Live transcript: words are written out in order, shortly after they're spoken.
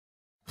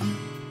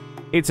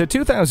It's a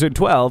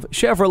 2012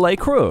 Chevrolet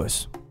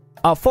Cruze.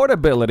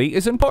 Affordability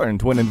is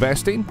important when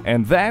investing,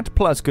 and that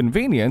plus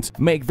convenience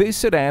make this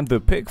sedan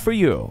the pick for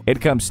you. It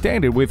comes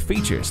standard with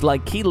features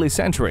like keyless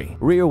entry,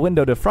 rear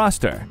window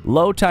defroster,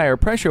 low tire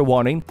pressure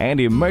warning, and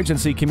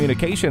emergency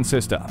communication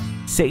system.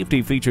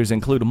 Safety features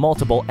include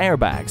multiple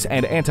airbags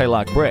and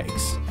anti-lock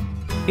brakes.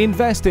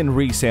 Invest in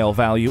resale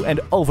value and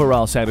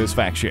overall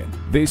satisfaction.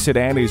 This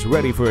sedan is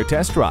ready for a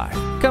test drive.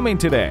 Come in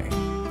today.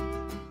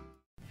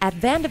 At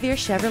VanDevere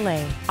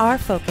Chevrolet, our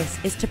focus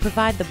is to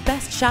provide the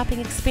best shopping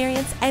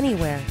experience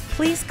anywhere.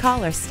 Please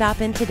call or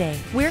stop in today.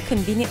 We're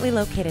conveniently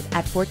located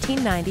at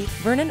 1490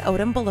 Vernon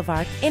Odom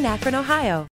Boulevard in Akron, Ohio.